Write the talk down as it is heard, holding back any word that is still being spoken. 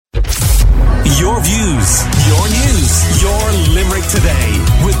Your views, your news, your Limerick Today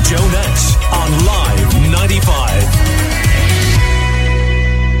with Joe Nash on Live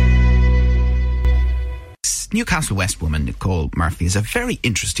 95. Newcastle West woman Nicole Murphy has a very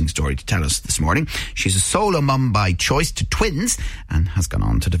interesting story to tell us this morning. She's a solo mum by choice to twins and has gone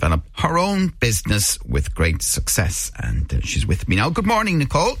on to develop her own business with great success. And she's with me now. Good morning,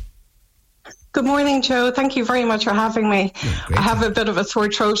 Nicole. Good morning, Joe. Thank you very much for having me. I have a bit of a sore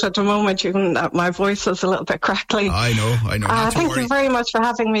throat at the moment. My voice is a little bit crackly. I know. Thank you very much for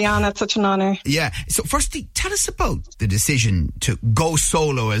having me on. It's such an honour. Yeah. So firstly, tell us about the decision to go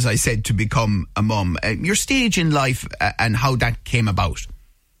solo, as I said, to become a mum. Your stage in life and how that came about.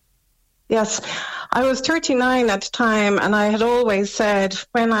 Yes. I was 39 at the time, and I had always said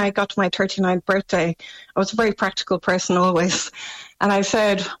when I got to my 39th birthday, I was a very practical person always. And I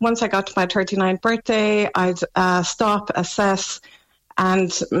said, once I got to my 39th birthday, I'd stop, assess,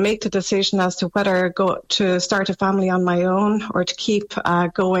 and make the decision as to whether to start a family on my own or to keep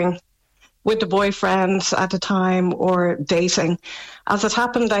going with the boyfriend at the time or dating. As it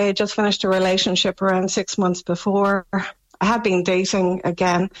happened, I had just finished a relationship around 6 months before. I had been dating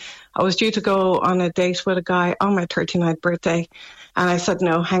again. I was due to go on a date with a guy on my 39th birthday. And I said,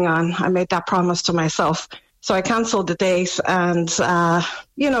 no, hang on. I made that promise to myself. So I cancelled the date and,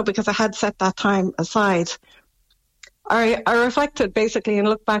 because I had set that time aside. I reflected basically and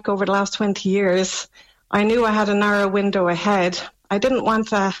looked back over the last 20 years. I knew I had a narrow window ahead. I didn't want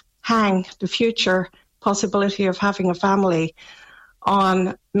to hang the future possibility of having a family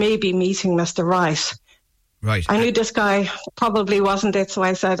on maybe meeting Mr. Right. Right. I knew this guy probably wasn't it, so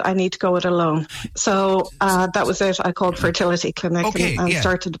I said I need to go it alone. So that was it. I called fertility clinic and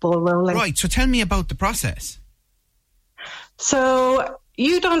started the ball rolling. Right. So tell me about the process. So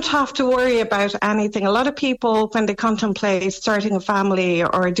you don't have to worry about anything. A lot of people, when they contemplate starting a family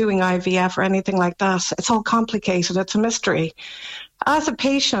or doing IVF or anything like that, it's all complicated. It's a mystery. As a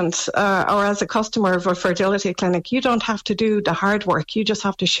patient or as a customer of a fertility clinic, you don't have to do the hard work. You just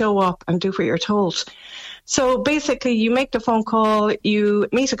have to show up and do what you're told. So basically, you make the phone call, you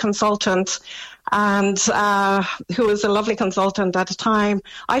meet a consultant, and who was a lovely consultant at the time.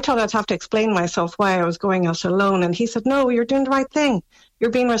 I thought I'd have to explain myself why I was going out alone. And he said, no, you're doing the right thing.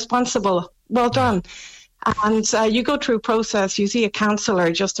 You're being responsible. Well done. And you go through a process. You see a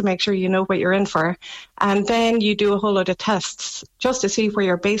counsellor just to make sure you know what you're in for. And then you do a whole lot of tests just to see where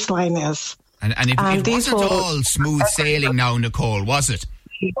your baseline is. And it wasn't all smooth sailing now, Nicole, was it?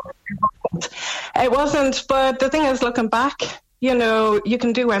 It wasn't, but the thing is, looking back, you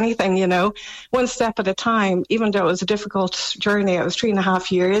can do anything, one step at a time. Even though it was a difficult journey, it was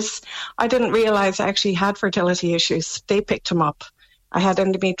 3.5 years. I didn't realise I actually had fertility issues. They picked them up. I had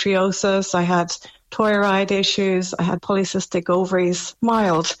endometriosis, I had thyroid issues, I had polycystic ovaries,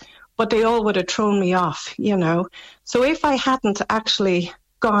 mild, but they all would have thrown me off, So if I hadn't actually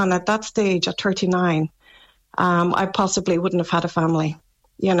gone at that stage at 39, I possibly wouldn't have had a family.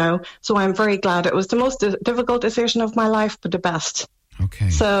 So I'm very glad. It was the most difficult decision of my life, but the best. Okay.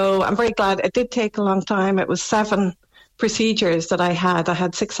 So I'm very glad. It did take a long time. It was 7 procedures that I had. I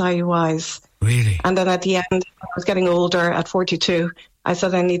had 6 IUIs. Really? And then at the end, I was getting older at 42. I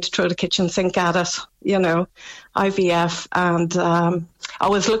said I need to throw the kitchen sink at it, IVF. And I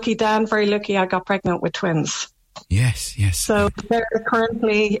was lucky then, very lucky. I got pregnant with twins. Yes. So they're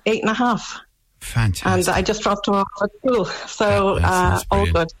currently 8.5. Fantastic. And I just dropped her off at school. So all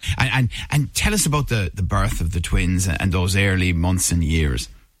good. And tell us about the birth of the twins and those early months and years.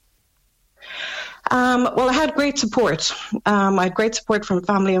 Well, I had great support. I had great support from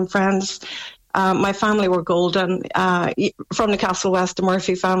family and friends. My family were golden, from Newcastle West, the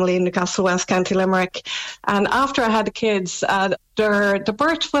Murphy family in Newcastle West, County Limerick. And after I had the kids, the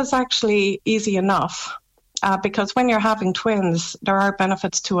birth was actually easy enough. Because when you're having twins, there are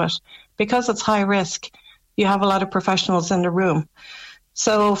benefits to it. Because it's high risk, you have a lot of professionals in the room.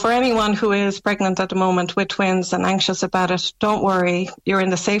 So for anyone who is pregnant at the moment with twins and anxious about it, don't worry, you're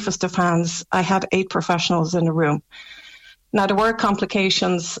in the safest of hands. I had 8 professionals in the room. Now, there were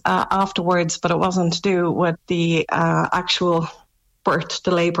complications afterwards, but it wasn't to do with the actual birth,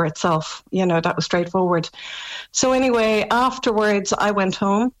 the labour itself. That was straightforward. So anyway, afterwards, I went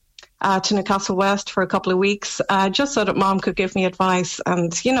home to Newcastle West for a couple of weeks, just so that Mom could give me advice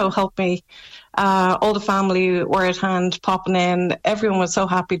and, help me. All the family were at hand, popping in. Everyone was so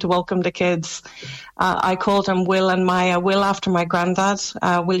happy to welcome the kids. I called them Will and Maya. Will after my granddad,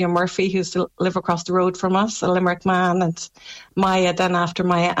 William Murphy, who used to live across the road from us, a Limerick man, and Maya then after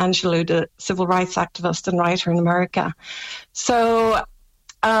Maya Angelou, the civil rights activist and writer in America. So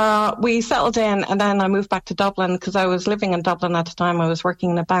we settled in, and then I moved back to Dublin because I was living in Dublin at the time. I was working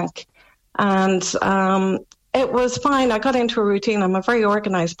in a bank. And it was fine. I got into a routine. I'm a very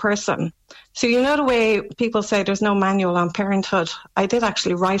organized person. So you know the way people say there's no manual on parenthood? I did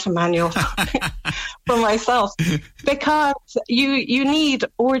actually write a manual for myself, because you need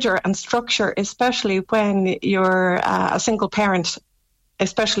order and structure, especially when you're a single parent,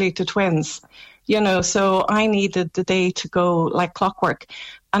 especially to twins. So I needed the day to go like clockwork.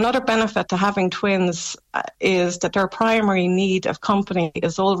 Another benefit to having twins is that their primary need of company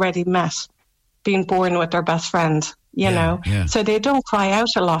is already met, being born with their best friend, So they don't cry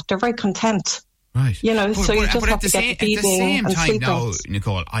out a lot. They're very content. Right. So you just have to get the feeding and sleeping. At the same time now,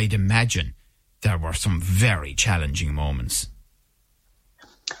 Nicole, I'd imagine there were some very challenging moments.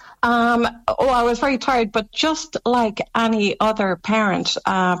 I was very tired, but just like any other parent,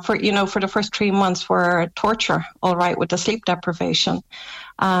 for the first 3 months were torture, all right, with the sleep deprivation.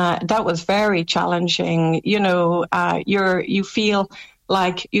 That was very challenging. You feel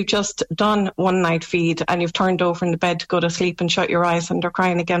like you've just done one night feed and you've turned over in the bed to go to sleep and shut your eyes and they're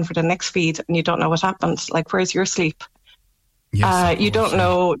crying again for the next feed and you don't know what happened. Like, where's your sleep? Yes, you don't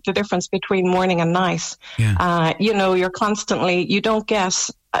know the difference between morning and night. Yeah. You're constantly, you don't get,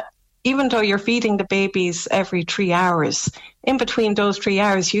 even though you're feeding the babies every 3 hours, in between those 3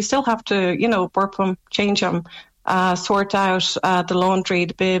 hours, you still have to, burp them, change them, sort out the laundry,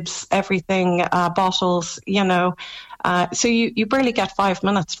 the bibs, everything, bottles, so you barely get 5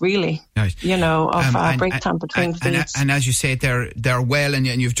 minutes, really, right. Of break time between feeds. And as you say, they're well, and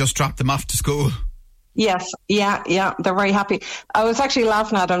you've just dropped them off to school. Yes, yeah, they're very happy. I was actually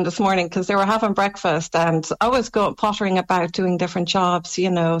laughing at them this morning because they were having breakfast and I was pottering about doing different jobs,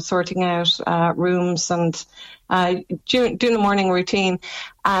 sorting out rooms and doing the morning routine.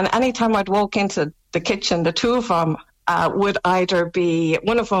 And anytime I'd walk into the kitchen, the two of them would either be,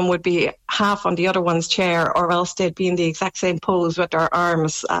 one of them would be half on the other one's chair, or else they'd be in the exact same pose with their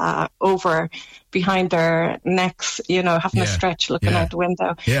arms over behind their necks, having a stretch, looking out the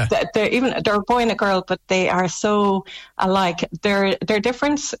window. Yeah. They're a boy and a girl, but they are so alike. They're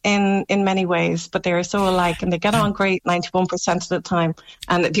different in many ways, but they are so alike, and they get on great 91% of the time,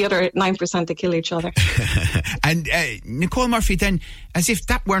 and the other 9% they kill each other. And Nicole Murphy, then, as if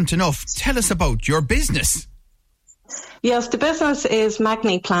that weren't enough, tell us about your business. Yes, the business is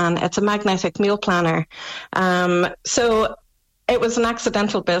MagniPlan. It's a magnetic meal planner. So it was an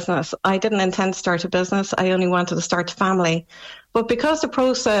accidental business. I didn't intend to start a business. I only wanted to start a family. But because the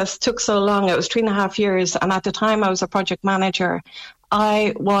process took so long, it was 3.5 years, and at the time I was a project manager,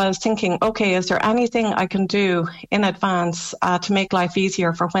 I was thinking, okay, is there anything I can do in advance to make life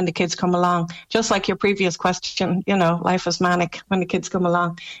easier for when the kids come along? Just like your previous question, life is manic when the kids come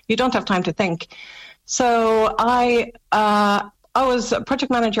along. You don't have time to think. So I was a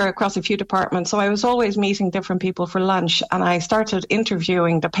project manager across a few departments, so I was always meeting different people for lunch, and I started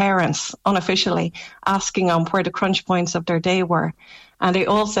interviewing the parents unofficially, asking them where the crunch points of their day were. And they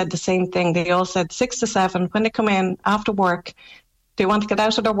all said the same thing. They all said 6 to 7, when they come in after work, they want to get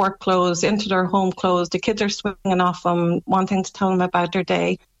out of their work clothes, into their home clothes. The kids are swinging off them, wanting to tell them about their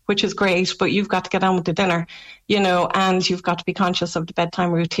day, which is great, but you've got to get on with the dinner, and you've got to be conscious of the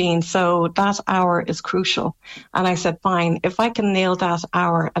bedtime routine. So that hour is crucial. And I said, fine, if I can nail that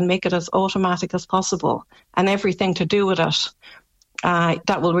hour and make it as automatic as possible and everything to do with it,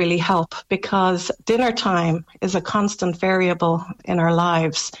 that will really help, because dinner time is a constant variable in our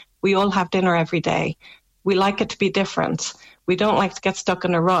lives. We all have dinner every day. We like it to be different. We don't like to get stuck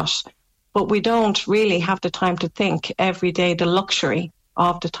in a rut, but we don't really have the time to think every day, the luxury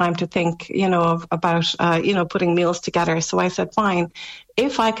of the time to think, about putting meals together. So I said, fine,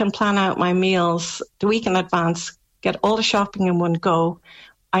 if I can plan out my meals the week in advance, get all the shopping in one go,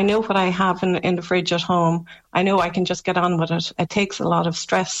 I know what I have in the fridge at home. I know I can just get on with it. It takes a lot of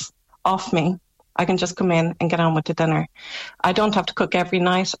stress off me. I can just come in and get on with the dinner. I don't have to cook every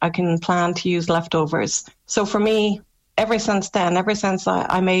night. I can plan to use leftovers. So for me, ever since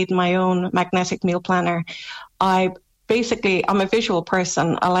I made my own magnetic meal planner, I'm a visual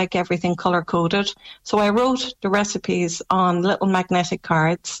person. I like everything color-coded. So I wrote the recipes on little magnetic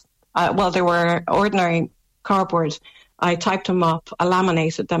cards. They were ordinary cardboard. I typed them up, I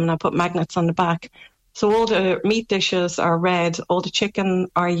laminated them, and I put magnets on the back. So all the meat dishes are red, all the chicken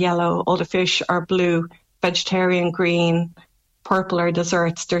are yellow, all the fish are blue, vegetarian green, purple are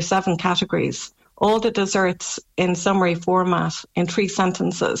desserts. There's 7 categories. All the desserts in summary format in 3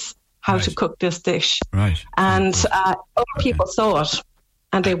 sentences. How to cook this dish. Right. And other people saw it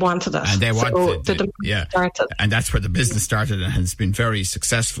and they wanted it. And they wanted it. Started. And that's where the business started and has been very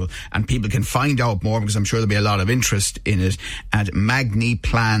successful. And people can find out more, because I'm sure there'll be a lot of interest in it, at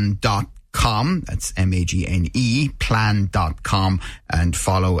magniplan.com. Magne.com. That's MAGNE, plan.com, and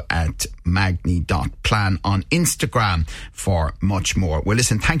follow at magni.plan on Instagram for much more. Well,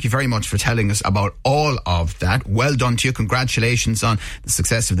 listen, thank you very much for telling us about all of that. Well done to you. Congratulations on the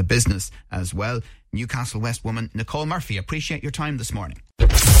success of the business as well. Newcastle West woman Nicole Murphy, appreciate your time this morning.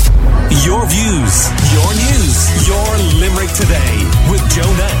 Your views, your news, your Limerick Today with Joe